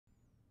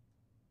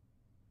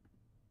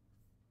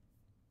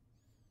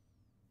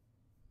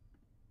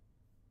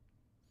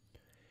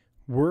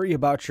Worry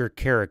about your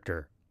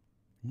character,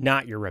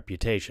 not your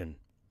reputation.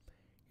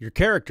 Your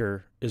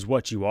character is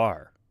what you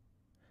are.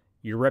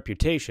 Your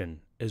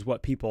reputation is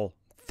what people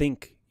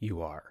think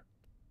you are.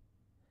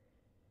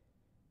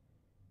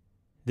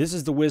 This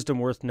is the Wisdom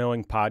Worth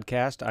Knowing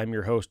podcast. I'm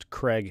your host,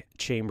 Craig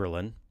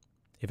Chamberlain.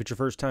 If it's your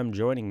first time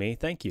joining me,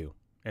 thank you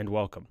and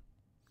welcome.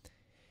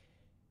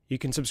 You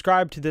can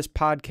subscribe to this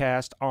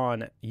podcast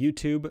on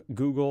YouTube,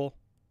 Google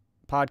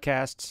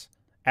Podcasts,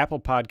 Apple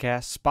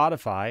Podcasts,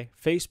 Spotify,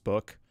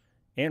 Facebook,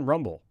 and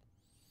Rumble.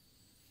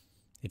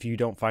 If you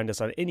don't find us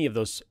on any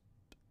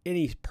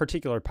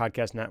particular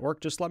podcast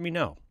network, just let me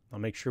know. I'll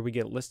make sure we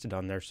get listed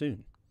on there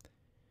soon.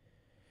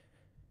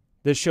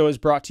 This show is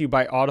brought to you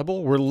by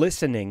Audible, where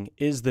listening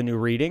is the new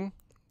reading.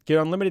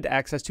 Get unlimited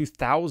access to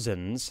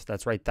thousands,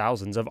 that's right,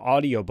 thousands of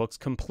audiobooks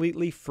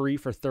completely free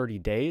for 30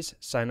 days.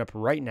 Sign up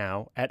right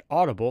now at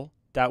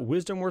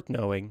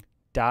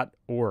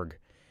audible.wisdomworthknowing.org.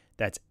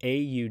 That's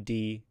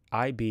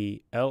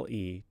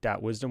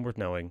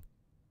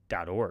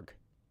audible.wisdomworthknowing.org.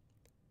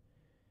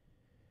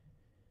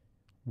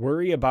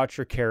 Worry about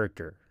your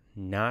character,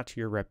 not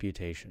your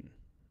reputation.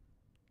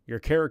 Your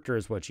character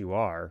is what you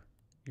are.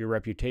 Your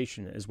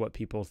reputation is what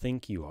people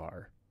think you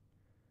are.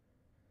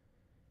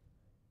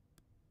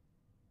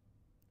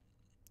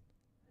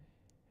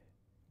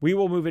 We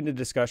will move into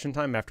discussion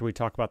time after we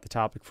talk about the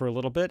topic for a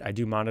little bit. I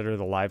do monitor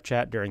the live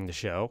chat during the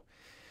show.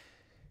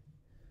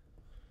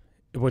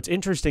 What's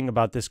interesting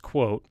about this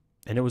quote,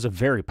 and it was a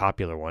very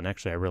popular one.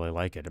 Actually, I really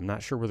like it. I'm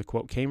not sure where the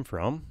quote came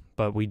from,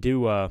 but we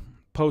do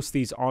post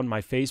these on my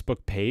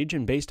Facebook page,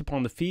 and based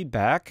upon the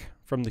feedback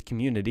from the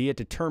community, it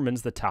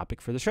determines the topic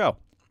for the show.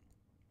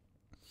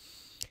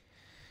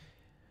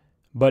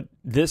 But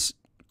this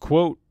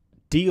quote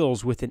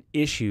deals with an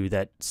issue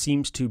that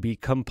seems to be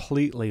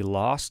completely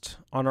lost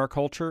on our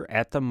culture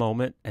at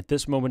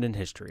this moment in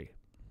history.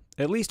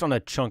 At least on a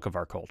chunk of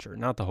our culture,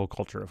 not the whole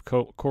culture. Of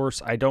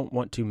course, I don't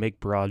want to make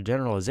broad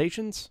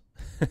generalizations,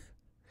 but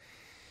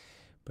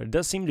it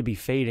does seem to be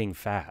fading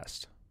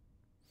fast.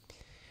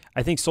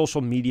 I think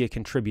social media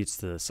contributes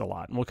to this a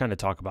lot, and we'll kind of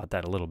talk about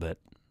that a little bit.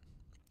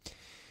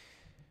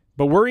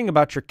 But worrying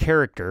about your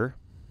character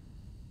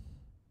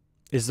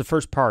is the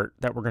first part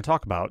that we're going to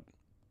talk about.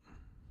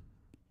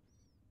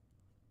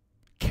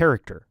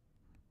 Character.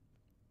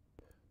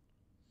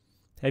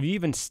 Have you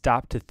even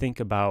stopped to think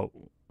about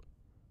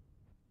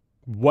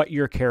what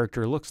your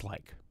character looks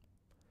like?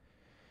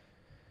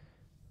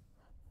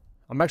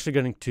 I'm actually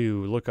going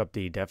to look up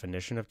the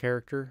definition of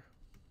character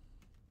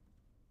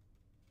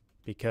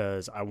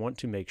because I want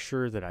to make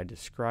sure that I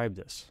describe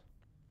this.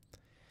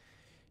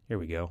 Here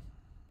we go.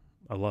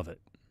 I love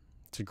it.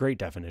 It's a great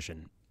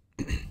definition.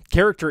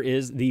 Character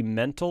is the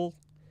mental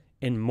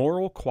and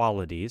moral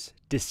qualities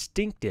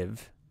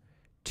distinctive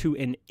to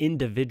an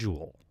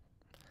individual.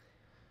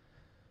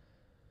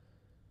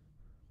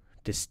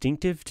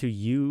 Distinctive to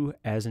you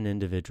as an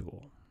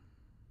individual.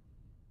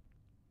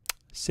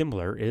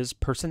 Similar is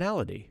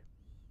personality,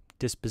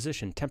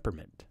 disposition,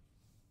 temperament.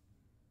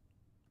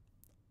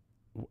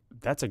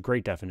 That's a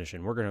great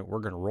definition. We're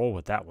gonna roll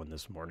with that one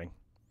this morning.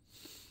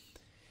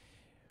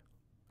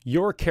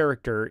 Your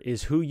character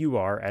is who you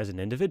are as an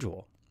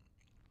individual.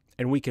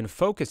 And we can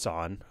focus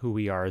on who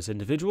we are as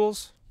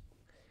individuals,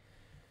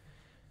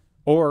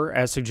 or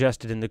as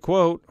suggested in the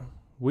quote,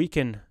 we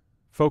can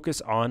focus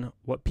on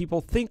what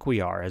people think we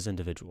are as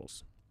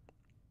individuals.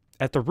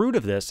 At the root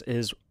of this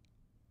is,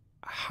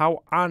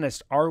 how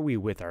honest are we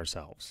with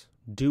ourselves?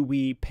 Do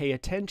we pay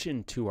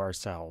attention to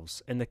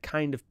ourselves and the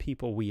kind of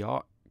people we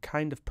are,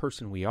 kind of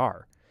person we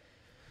are?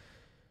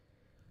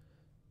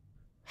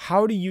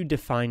 How do you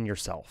define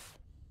yourself?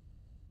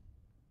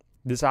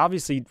 This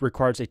obviously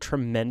requires a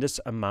tremendous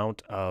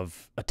amount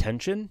of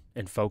attention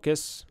and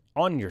focus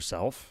on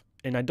yourself.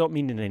 And I don't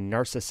mean in a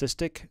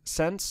narcissistic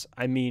sense.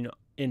 I mean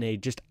in a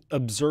just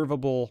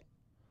observable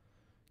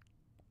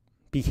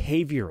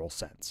behavioral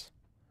sense.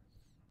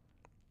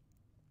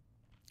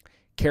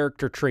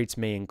 Character traits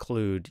may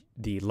include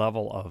the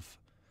level of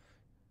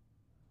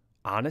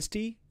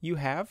honesty you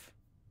have,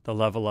 the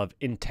level of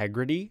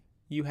integrity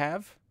you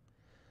have,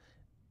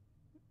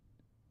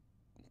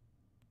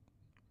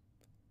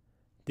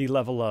 the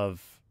level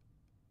of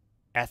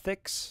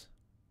ethics,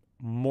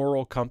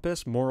 moral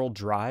compass, moral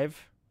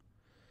drive,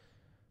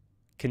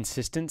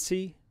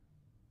 consistency.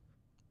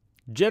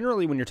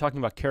 Generally, when you're talking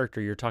about character,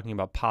 you're talking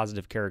about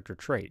positive character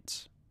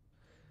traits.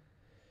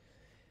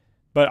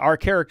 But our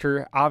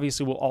character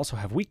obviously will also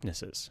have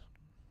weaknesses.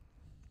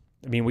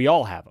 I mean, we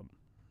all have them.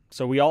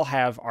 So we all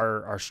have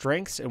our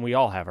strengths and we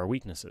all have our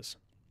weaknesses.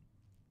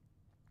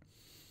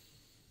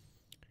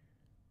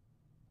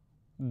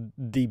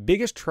 The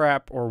biggest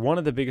trap, or one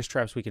of the biggest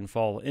traps we can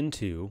fall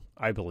into,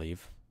 I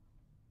believe,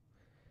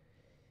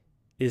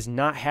 is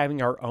not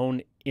having our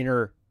own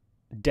inner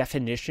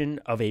definition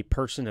of a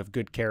person of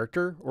good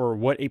character, or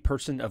what a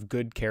person of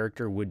good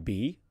character would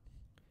be.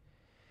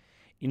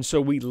 And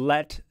so we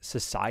let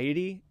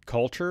society,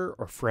 culture,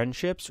 or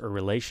friendships, or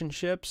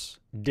relationships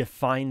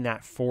define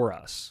that for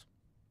us.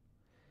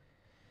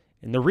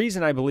 And the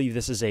reason I believe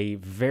this is a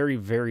very,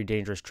 very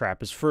dangerous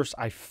trap is, first,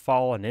 I've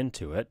fallen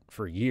into it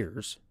for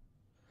years.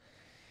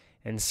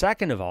 And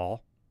second of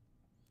all,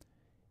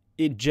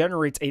 it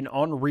generates an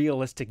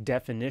unrealistic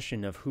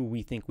definition of who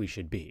we think we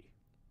should be.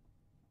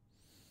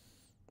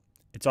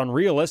 It's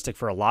unrealistic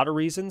for a lot of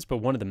reasons, but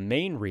one of the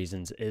main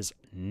reasons is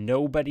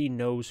nobody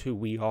knows who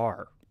we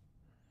are.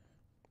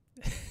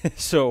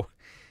 So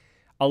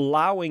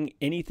allowing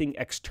anything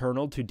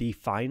external to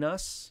define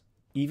us,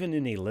 even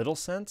in a little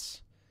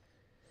sense,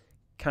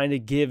 kind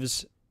of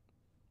gives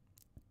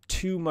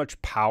too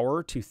much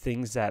power to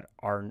things that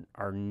are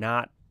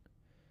not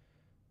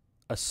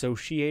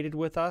associated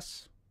with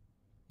us.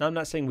 Now, I'm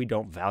not saying we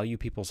don't value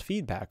people's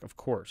feedback, of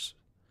course,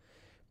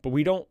 but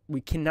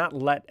we cannot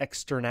let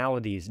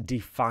externalities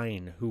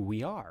define who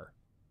we are.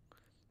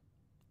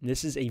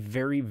 This is a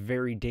very,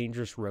 very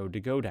dangerous road to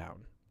go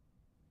down.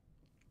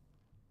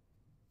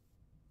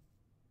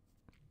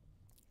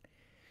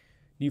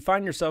 You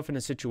find yourself in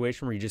a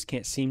situation where you just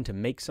can't seem to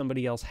make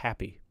somebody else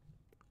happy.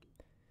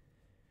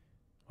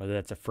 Whether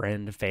that's a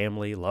friend, a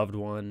family, loved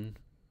one,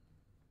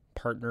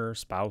 partner,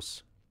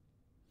 spouse.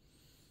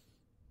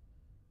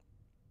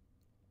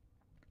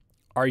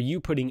 Are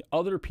you putting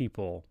other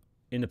people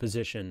in a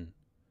position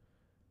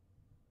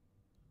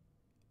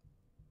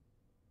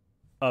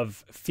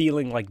of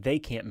feeling like they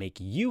can't make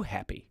you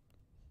happy?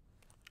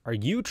 Are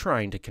you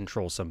trying to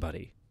control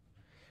somebody?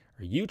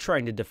 Are you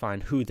trying to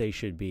define who they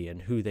should be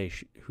and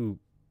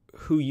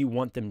who you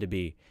want them to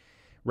be,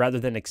 rather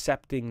than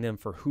accepting them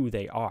for who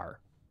they are?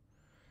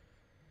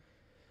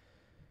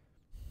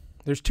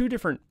 There's two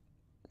different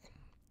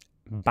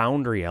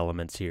boundary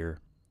elements here.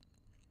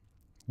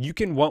 You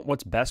can want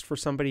what's best for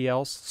somebody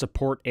else,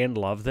 support and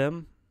love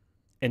them,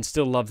 and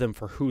still love them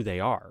for who they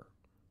are.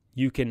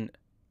 You can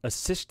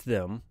assist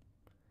them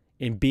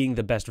in being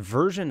the best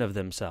version of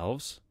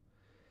themselves,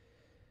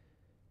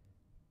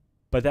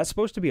 but that's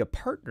supposed to be a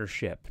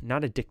partnership,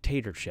 not a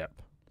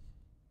dictatorship.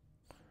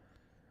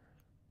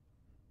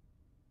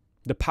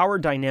 The power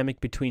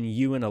dynamic between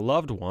you and a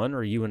loved one,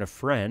 or you and a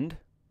friend,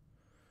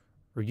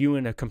 or you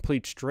and a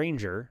complete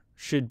stranger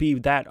should be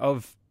that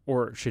of,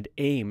 or should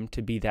aim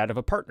to be that of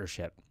a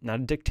partnership,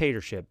 not a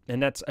dictatorship.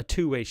 And that's a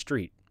two-way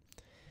street.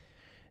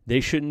 They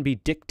shouldn't be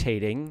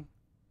dictating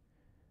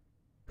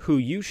who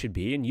you should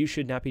be, and you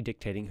should not be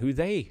dictating who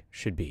they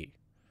should be.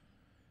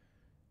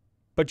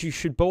 But you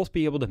should both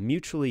be able to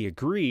mutually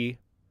agree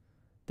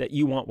that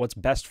you want what's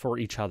best for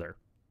each other,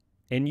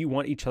 and you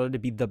want each other to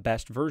be the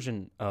best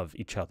version of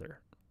each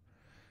other.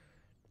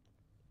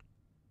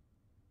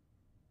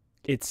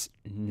 It's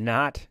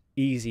not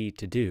easy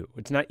to do.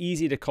 It's not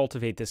easy to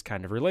cultivate this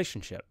kind of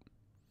relationship.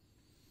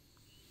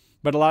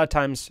 But a lot of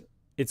times,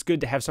 it's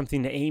good to have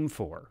something to aim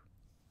for.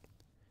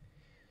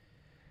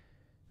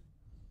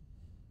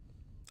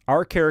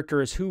 Our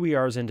character is who we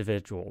are as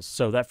individuals.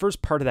 So that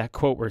first part of that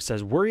quote where it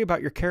says, worry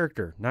about your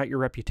character, not your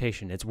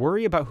reputation. It's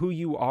worry about who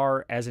you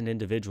are as an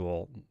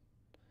individual,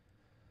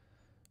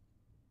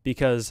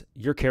 because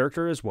your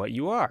character is what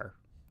you are,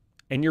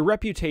 and your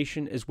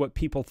reputation is what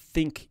people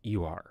think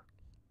you are.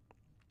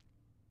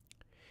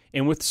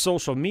 And with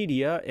social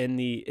media and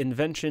the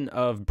invention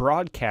of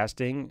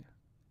broadcasting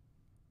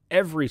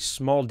every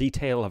small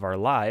detail of our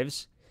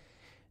lives,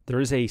 there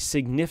is a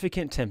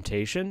significant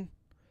temptation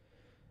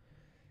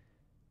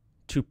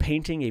to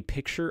painting a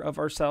picture of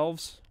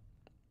ourselves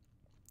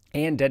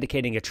and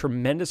dedicating a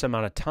tremendous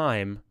amount of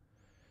time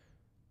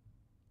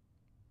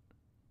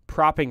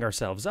propping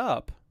ourselves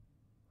up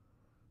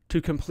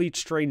to complete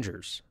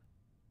strangers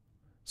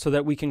so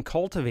that we can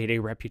cultivate a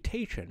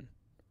reputation.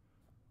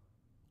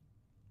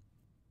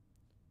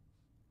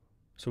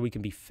 So we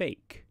can be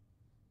fake.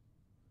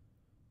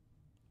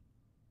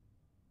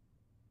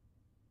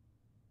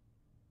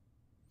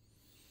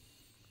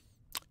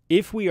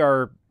 If we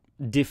are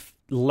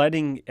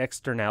letting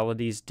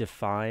externalities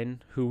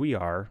define who we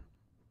are,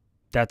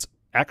 that's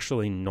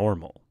actually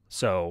normal.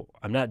 So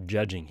I'm not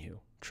judging you.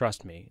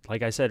 Trust me.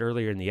 Like I said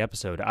earlier in the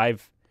episode,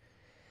 I've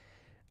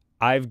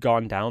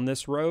gone down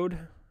this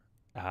road.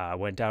 I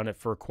went down it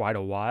for quite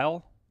a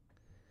while,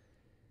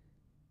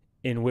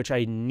 in which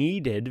I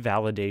needed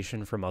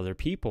validation from other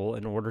people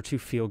in order to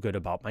feel good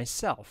about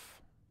myself.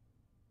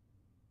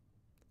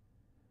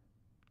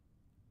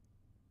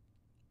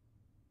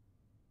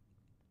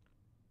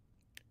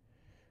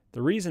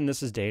 The reason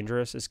this is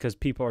dangerous is because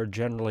people are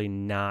generally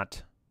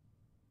not,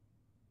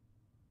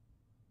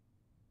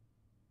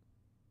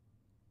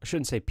 I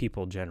shouldn't say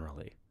people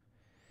generally.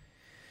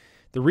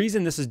 The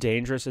reason this is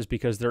dangerous is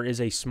because there is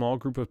a small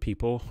group of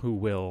people who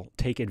will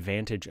take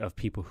advantage of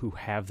people who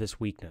have this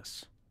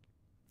weakness.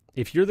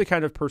 If you're the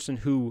kind of person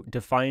who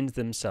defines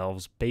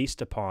themselves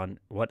based upon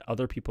what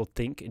other people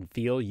think and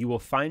feel, you will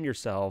find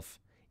yourself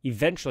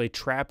eventually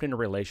trapped in a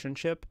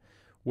relationship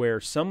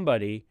where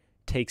somebody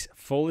takes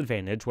full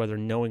advantage, whether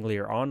knowingly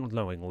or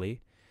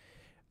unknowingly,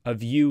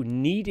 of you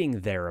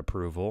needing their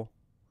approval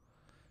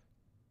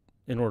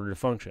in order to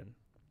function.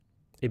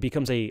 It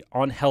becomes an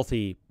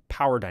unhealthy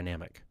power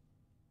dynamic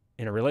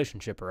in a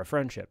relationship or a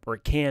friendship, or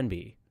it can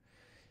be.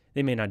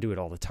 They may not do it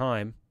all the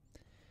time,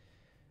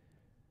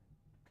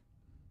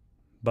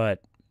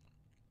 but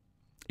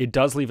it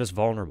does leave us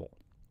vulnerable.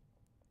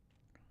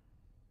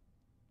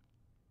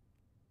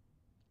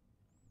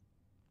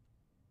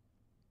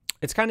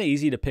 It's kind of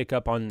easy to pick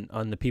up on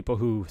the people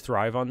who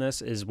thrive on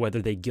this, is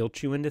whether they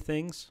guilt you into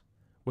things,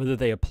 whether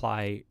they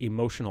apply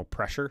emotional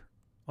pressure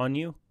on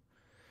you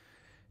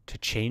to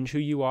change who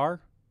you are,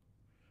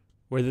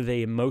 whether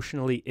they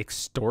emotionally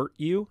extort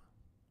you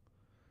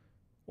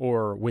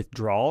or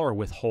withdraw or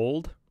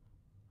withhold.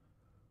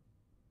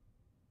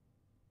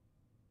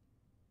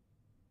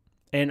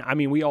 And I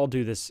mean, we all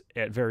do this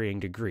at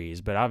varying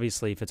degrees, but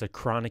obviously if it's a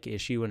chronic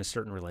issue in a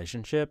certain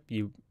relationship,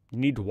 you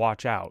need to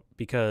watch out,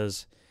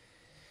 because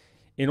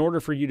in order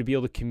for you to be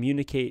able to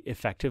communicate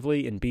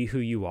effectively and be who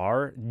you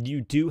are,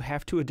 you do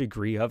have to a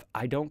degree of,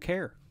 I don't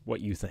care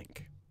what you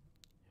think.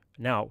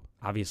 Now,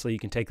 obviously you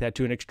can take that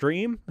to an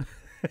extreme.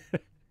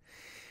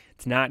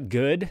 It's not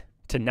good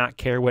to not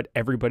care what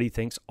everybody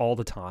thinks all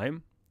the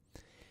time,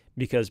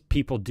 because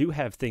people do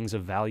have things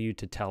of value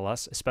to tell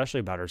us,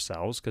 especially about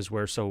ourselves, because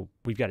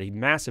we've got a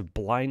massive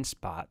blind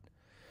spot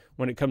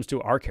when it comes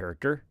to our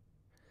character.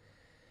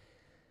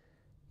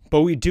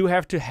 But we do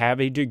have to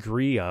have a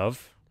degree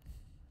of,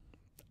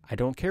 I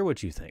don't care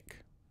what you think.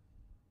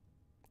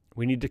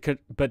 We need to,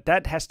 but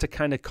that has to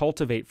kind of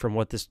cultivate from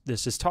what this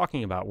is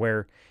talking about,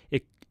 where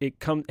it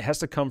has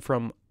to come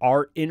from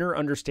our inner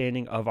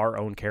understanding of our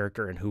own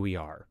character and who we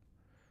are.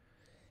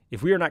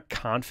 If we are not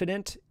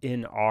confident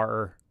in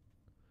our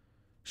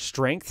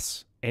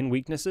strengths and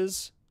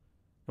weaknesses,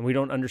 and we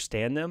don't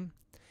understand them,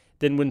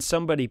 then when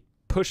somebody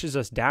pushes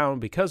us down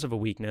because of a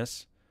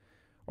weakness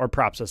or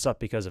props us up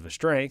because of a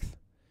strength,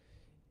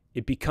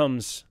 it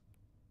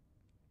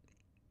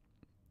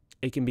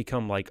can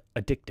become like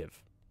addictive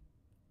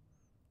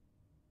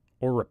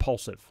or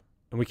repulsive.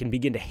 And we can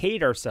begin to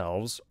hate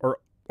ourselves or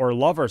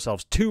love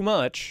ourselves too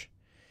much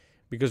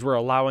because we're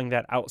allowing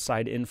that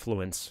outside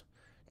influence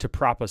to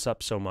prop us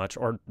up so much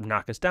or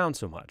knock us down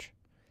so much.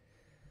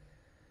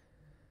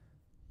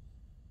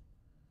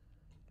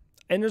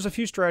 And there's a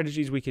few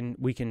strategies we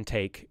can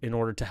take in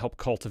order to help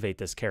cultivate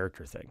this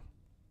character thing.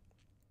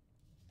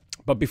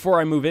 But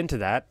before I move into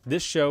that,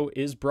 this show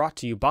is brought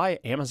to you by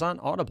Amazon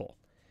Audible.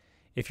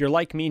 If you're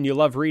like me and you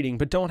love reading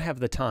but don't have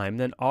the time,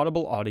 then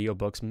Audible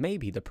audiobooks may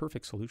be the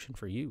perfect solution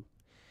for you.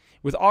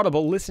 With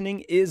Audible,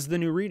 listening is the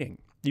new reading.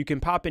 You can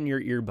pop in your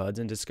earbuds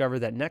and discover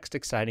that next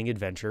exciting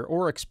adventure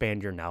or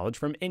expand your knowledge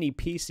from any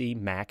PC,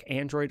 Mac,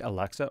 Android,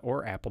 Alexa,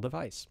 or Apple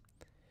device.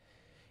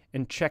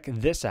 And check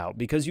this out.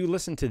 Because you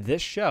listen to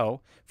this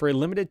show, for a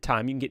limited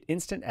time, you can get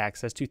instant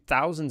access to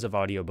thousands of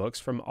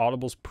audiobooks from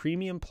Audible's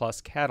Premium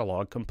Plus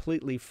catalog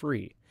completely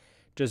free.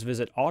 Just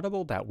visit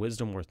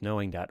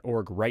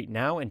audible.wisdomworthknowing.org right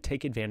now and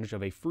take advantage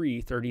of a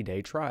free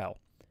 30-day trial.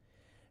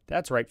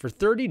 That's right, for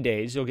 30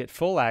 days, you'll get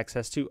full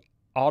access to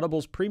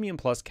Audible's Premium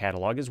Plus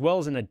catalog, as well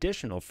as an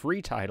additional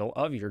free title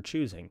of your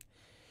choosing.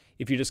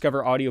 If you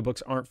discover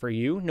audiobooks aren't for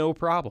you, no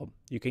problem.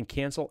 You can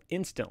cancel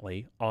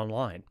instantly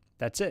online.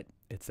 That's it.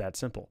 It's that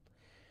simple.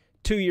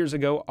 2 years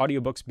ago,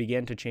 audiobooks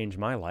began to change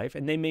my life,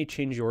 and they may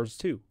change yours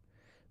too.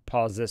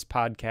 Pause this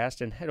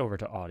podcast and head over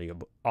to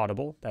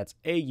Audible, that's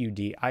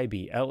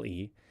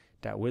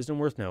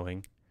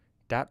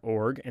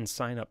audible.wisdomworthknowing.org, and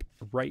sign up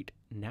right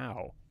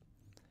now.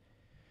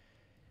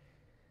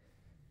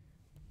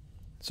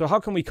 So how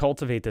can we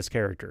cultivate this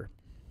character?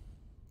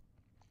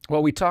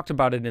 Well, we talked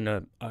about it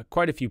in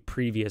quite a few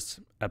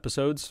previous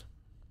episodes.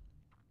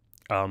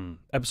 A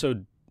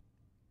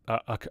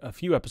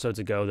few episodes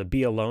ago, the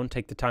Be Alone,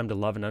 Take the Time to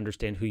Love and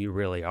Understand Who You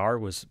Really Are,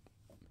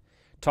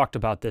 talked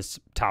about this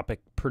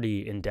topic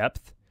pretty in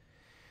depth.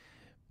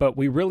 But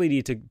we really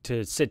need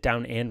to sit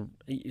down and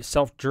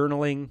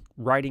self-journaling,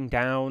 writing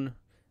down,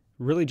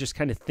 really just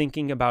kind of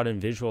thinking about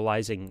and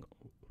visualizing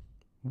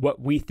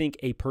what we think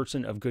a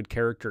person of good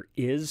character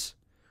is,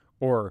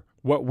 or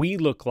what we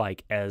look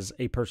like as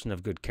a person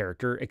of good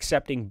character,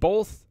 accepting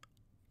both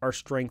our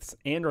strengths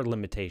and our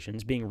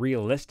limitations, being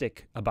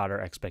realistic about our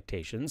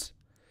expectations,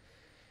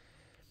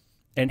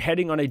 and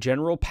heading on a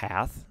general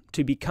path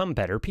to become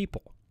better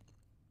people.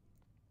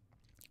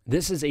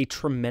 This is a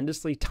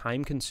tremendously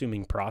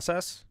time-consuming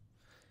process,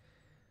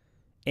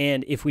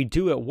 and if we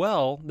do it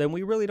well, then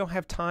we really don't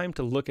have time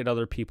to look at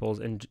other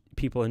people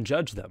and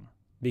judge them,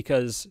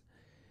 because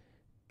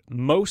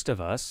most of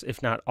us,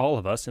 if not all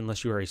of us,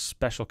 unless you are a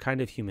special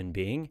kind of human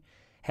being,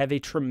 have a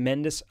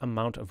tremendous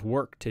amount of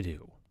work to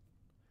do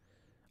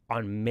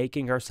on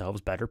making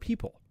ourselves better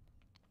people.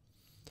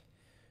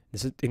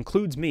 This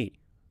includes me.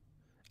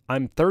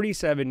 I'm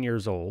 37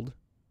 years old,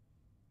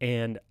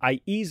 and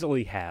I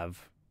easily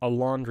have a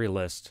laundry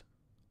list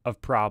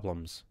of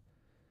problems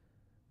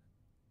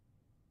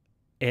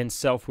and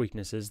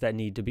self-weaknesses that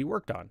need to be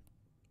worked on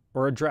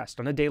or addressed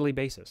on a daily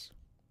basis.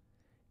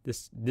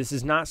 This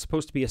is not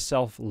supposed to be a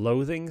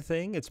self-loathing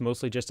thing. It's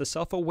mostly just a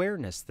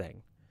self-awareness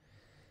thing.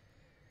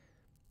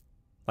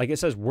 Like it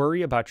says,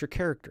 worry about your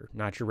character,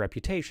 not your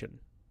reputation.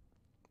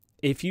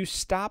 If you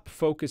stop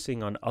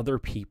focusing on other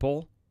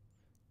people,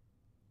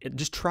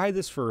 just try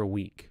this for a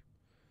week.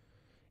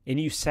 and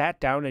you sat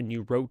down and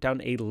you wrote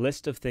down a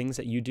list of things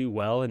that you do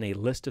well and a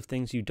list of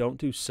things you don't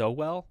do so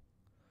well,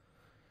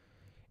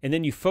 and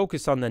then you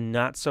focus on the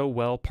not so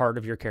well part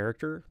of your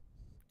character,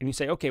 and you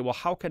say, okay, well,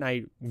 how can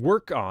I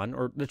work on,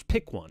 or let's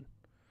pick one.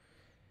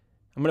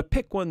 I'm going to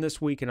pick one this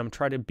week, and I'm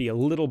trying to be a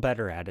little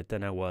better at it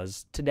than I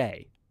was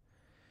today.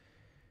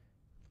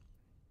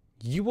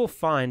 You will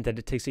find that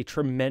it takes a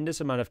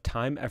tremendous amount of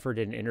time, effort,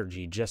 and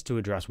energy just to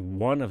address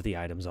one of the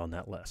items on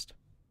that list.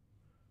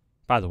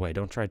 By the way,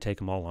 don't try to take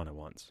them all on at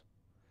once.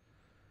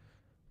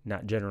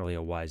 Not generally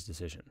a wise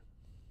decision.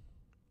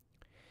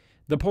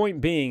 The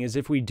point being is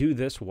if we do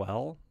this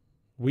well,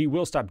 we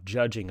will stop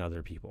judging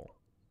other people.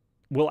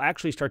 We'll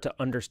actually start to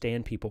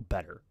understand people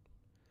better.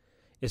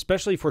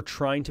 Especially if we're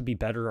trying to be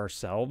better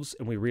ourselves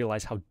and we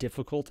realize how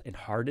difficult and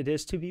hard it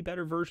is to be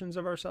better versions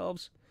of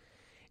ourselves.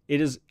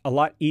 It is a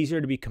lot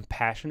easier to be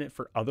compassionate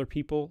for other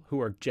people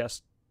who are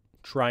just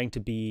trying to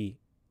be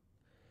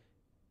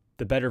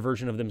the better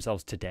version of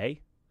themselves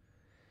today.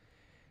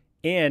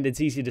 And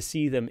it's easy to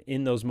see them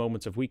in those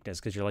moments of weakness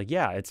because you're like,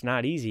 yeah, it's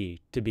not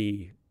easy to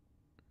be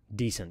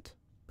decent.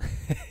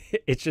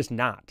 It's just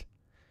not.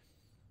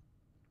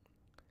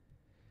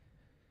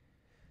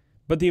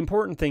 But the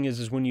important thing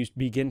is when you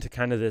begin to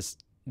kind of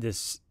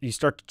you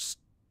start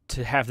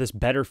to have this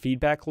better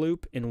feedback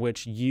loop in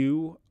which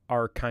you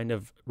are kind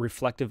of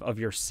reflective of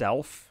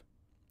yourself.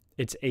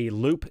 It's a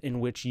loop in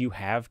which you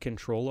have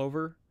control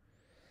over,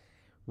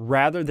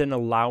 rather than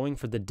allowing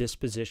for the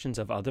dispositions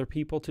of other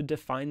people to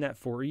define that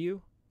for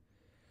you.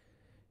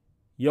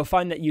 You'll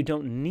find that you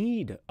don't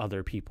need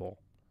other people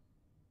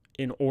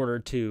in order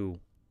to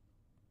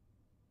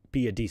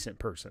be a decent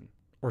person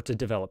or to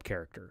develop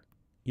character.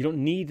 You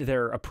don't need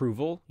their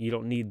approval. You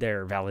don't need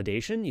their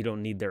validation. You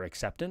don't need their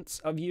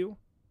acceptance of you.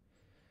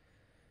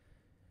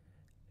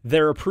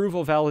 Their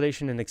approval,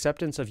 validation, and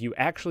acceptance of you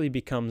actually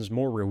becomes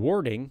more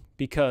rewarding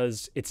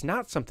because it's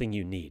not something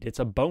you need. It's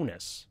a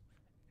bonus.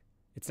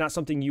 It's not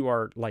something you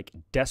are like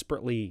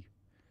desperately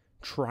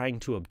trying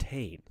to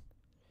obtain.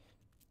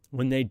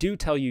 When they do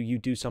tell you you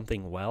do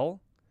something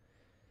well,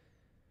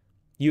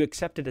 you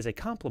accept it as a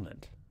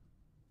compliment.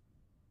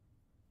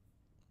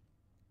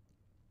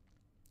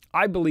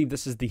 I believe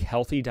this is the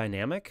healthy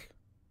dynamic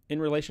in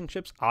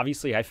relationships.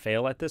 Obviously, I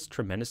fail at this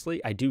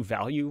tremendously. I do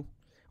value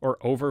or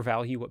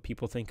overvalue what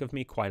people think of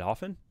me quite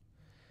often.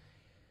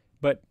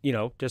 But,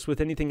 just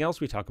with anything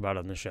else we talk about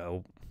on the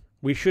show,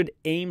 we should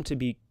aim to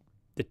be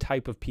the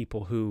type of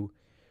people who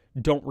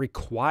don't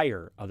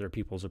require other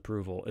people's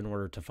approval in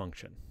order to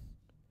function.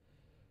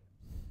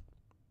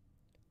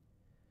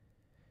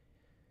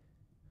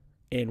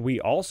 And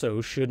we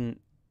also shouldn't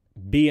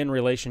be in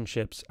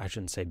relationships. I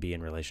shouldn't say be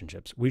in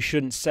relationships. We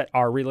shouldn't set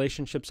our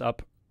relationships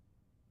up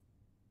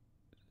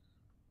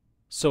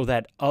so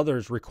that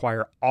others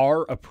require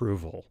our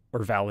approval or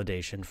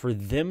validation for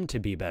them to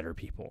be better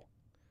people.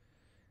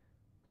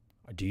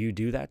 Do you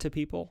do that to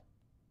people?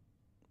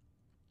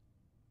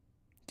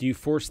 Do you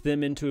force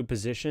them into a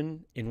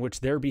position in which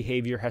their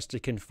behavior has to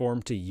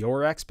conform to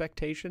your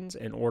expectations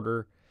in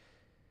order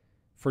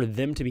for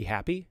them to be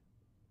happy?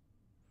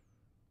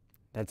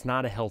 That's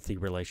not a healthy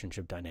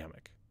relationship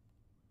dynamic.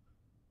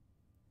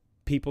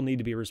 People need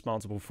to be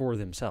responsible for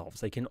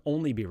themselves. They can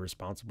only be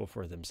responsible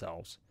for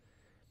themselves.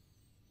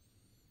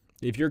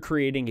 If you're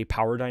creating a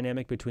power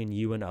dynamic between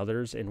you and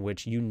others in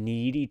which you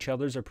need each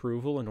other's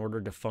approval in order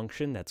to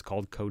function, that's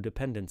called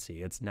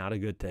codependency. It's not a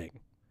good thing.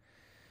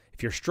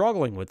 If you're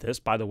struggling with this,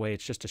 by the way,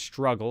 it's just a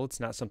struggle.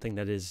 It's not something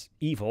that is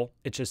evil.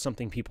 It's just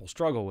something people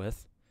struggle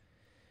with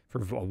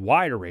for a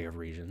wide array of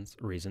reasons.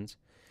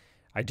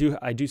 I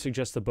do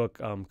suggest the book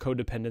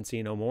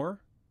Codependency No More.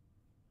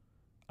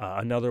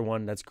 Another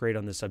one that's great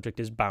on this subject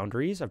is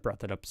Boundaries. I've brought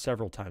that up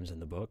several times in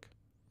the book.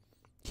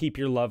 Keep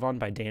Your Love On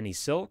by Danny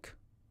Silk.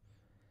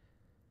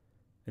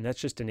 And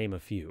that's just to name a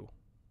few.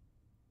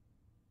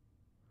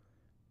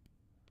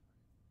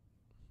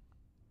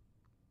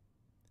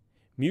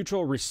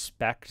 Mutual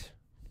respect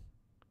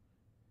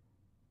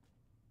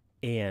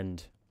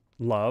and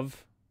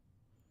love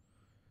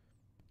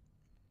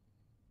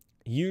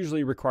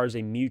usually requires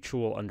a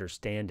mutual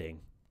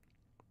understanding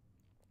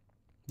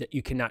that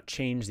you cannot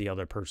change the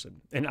other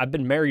person. And I've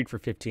been married for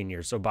 15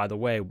 years. So by the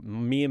way,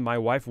 me and my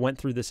wife went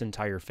through this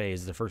entire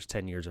phase the first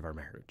 10 years of our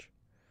marriage,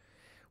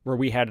 where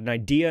we had an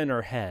idea in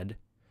our head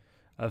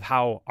of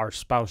how our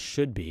spouse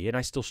should be. And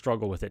I still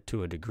struggle with it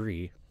to a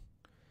degree.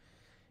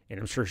 And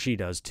I'm sure she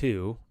does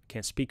too.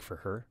 Can't speak for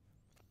her.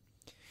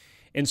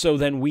 And so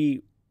then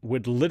we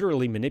would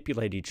literally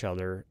manipulate each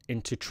other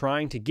into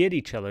trying to get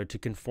each other to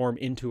conform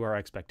into our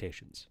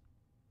expectations.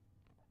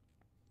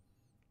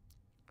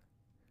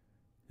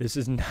 This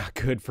is not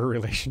good for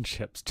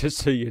relationships, just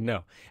so you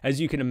know. As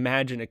you can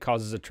imagine, it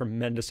causes a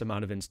tremendous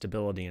amount of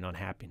instability and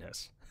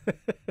unhappiness.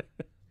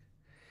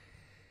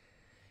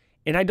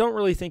 And I don't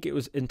really think it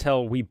was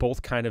until we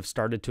both kind of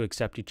started to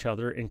accept each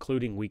other,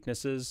 including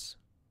weaknesses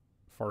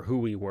for who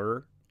we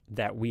were,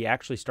 that we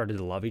actually started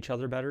to love each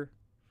other better.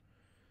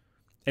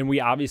 And we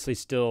obviously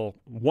still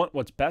want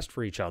what's best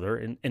for each other.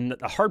 And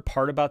the hard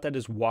part about that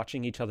is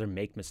watching each other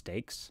make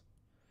mistakes.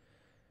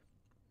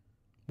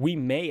 we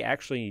may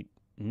actually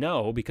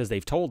know because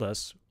they've told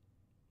us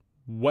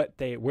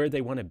where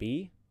they want to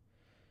be,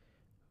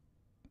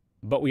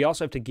 but we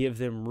also have to give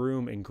them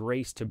room and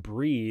grace to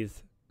breathe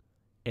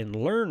and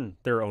learn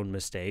their own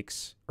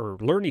mistakes or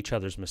learn each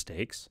other's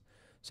mistakes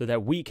so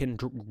that we can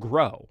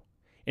grow.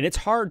 And it's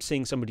hard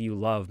seeing somebody you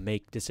love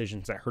make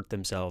decisions that hurt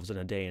themselves in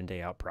a day in,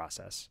 day out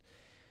process.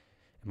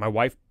 My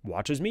wife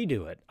watches me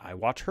do it. I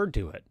watch her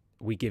do it.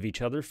 We give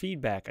each other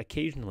feedback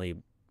occasionally,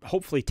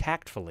 hopefully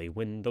tactfully,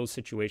 when those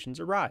situations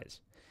arise.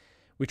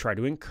 We try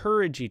to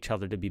encourage each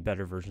other to be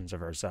better versions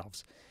of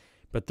ourselves.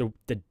 But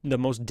the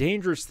most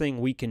dangerous thing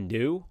we can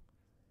do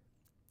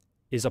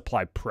is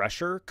apply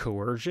pressure,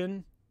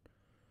 coercion,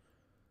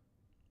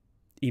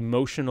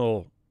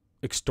 emotional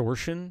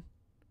extortion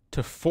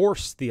to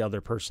force the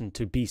other person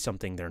to be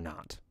something they're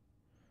not.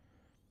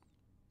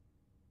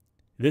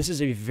 This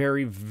is a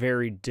very,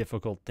 very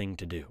difficult thing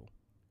to do.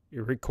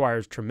 It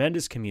requires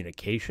tremendous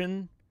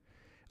communication,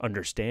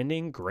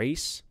 understanding,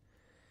 grace.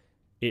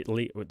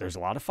 There's a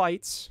lot of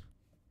fights,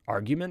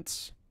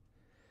 arguments,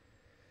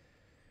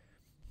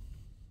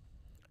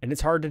 and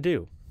it's hard to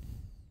do.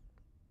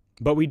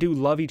 But we do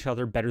love each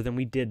other better than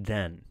we did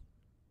then.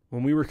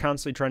 When we were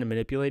constantly trying to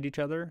manipulate each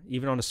other,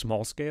 even on a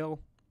small scale,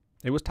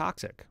 it was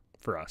toxic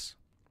for us.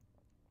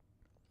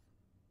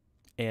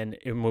 And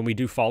when we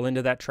do fall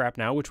into that trap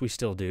now, which we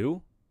still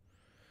do,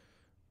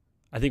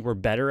 I think we're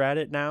better at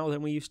it now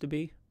than we used to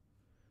be.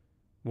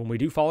 When we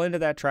do fall into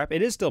that trap,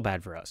 it is still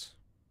bad for us.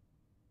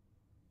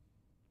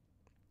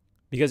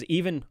 Because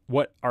even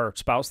what our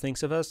spouse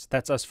thinks of us,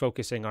 that's us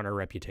focusing on our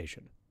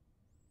reputation.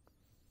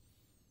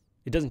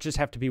 It doesn't just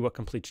have to be what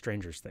complete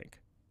strangers think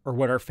or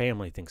what our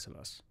family thinks of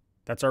us.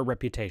 That's our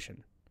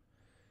reputation.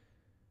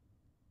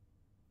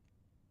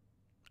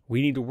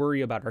 We need to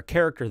worry about our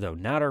character, though,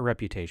 not our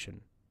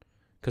reputation.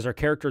 Because our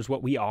character is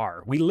what we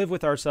are. We live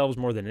with ourselves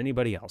more than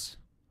anybody else.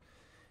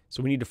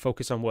 So we need to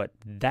focus on what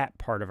that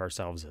part of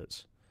ourselves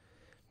is.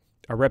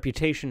 Our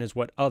reputation is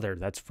what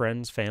that's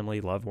friends,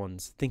 family, loved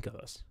ones, think of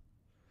us.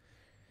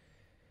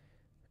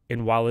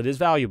 And while it is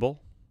valuable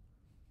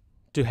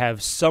to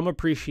have some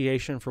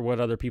appreciation for what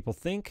other people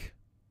think,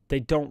 they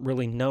don't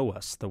really know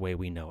us the way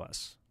we know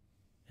us.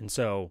 And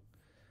so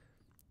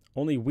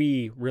only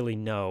we really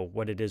know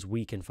what it is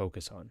we can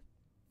focus on.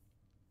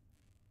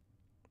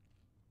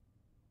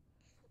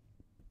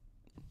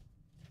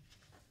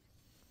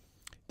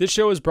 This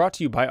show is brought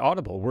to you by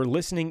Audible, where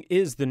listening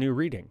is the new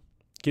reading.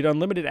 Get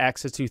unlimited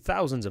access to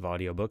thousands of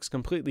audiobooks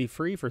completely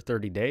free for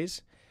 30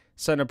 days.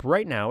 Sign up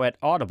right now at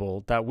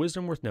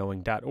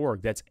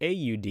audible.wisdomworthknowing.org. That's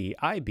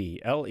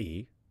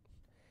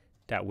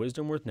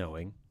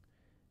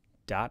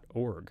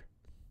audible.wisdomworthknowing.org.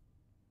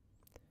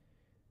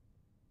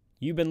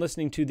 You've been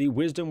listening to the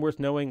Wisdom Worth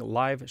Knowing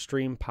live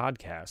stream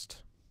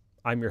podcast.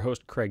 I'm your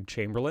host, Craig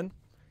Chamberlain.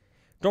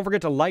 Don't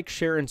forget to like,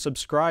 share, and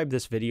subscribe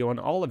this video on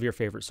all of your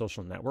favorite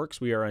social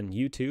networks. We are on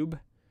YouTube,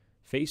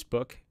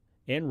 Facebook,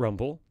 and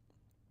Rumble.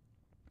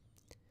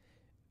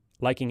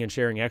 Liking and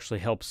sharing actually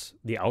helps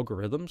the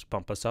algorithms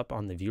bump us up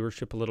on the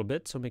viewership a little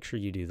bit, so make sure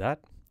you do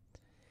that.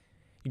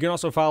 You can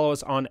also follow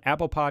us on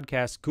Apple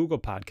Podcasts, Google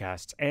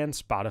Podcasts, and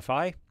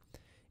Spotify.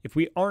 If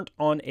we aren't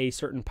on a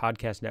certain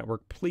podcast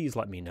network, please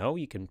let me know.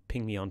 You can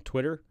ping me on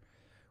Twitter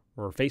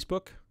or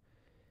Facebook,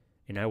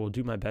 and I will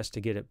do my best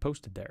to get it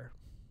posted there.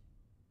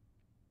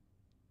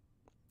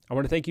 I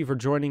want to thank you for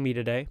joining me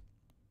today.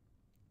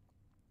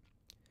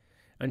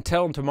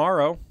 Until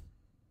tomorrow,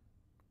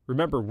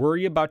 remember,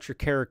 worry about your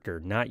character,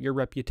 not your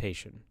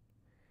reputation.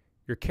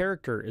 Your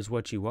character is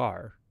what you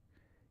are.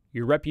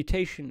 Your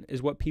reputation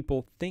is what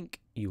people think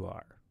you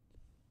are.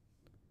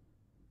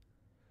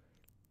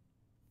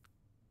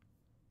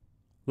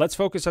 Let's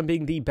focus on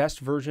being the best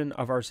version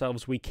of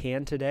ourselves we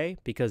can today,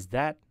 because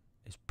that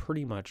is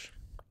pretty much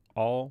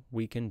all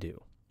we can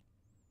do.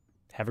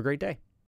 Have a great day.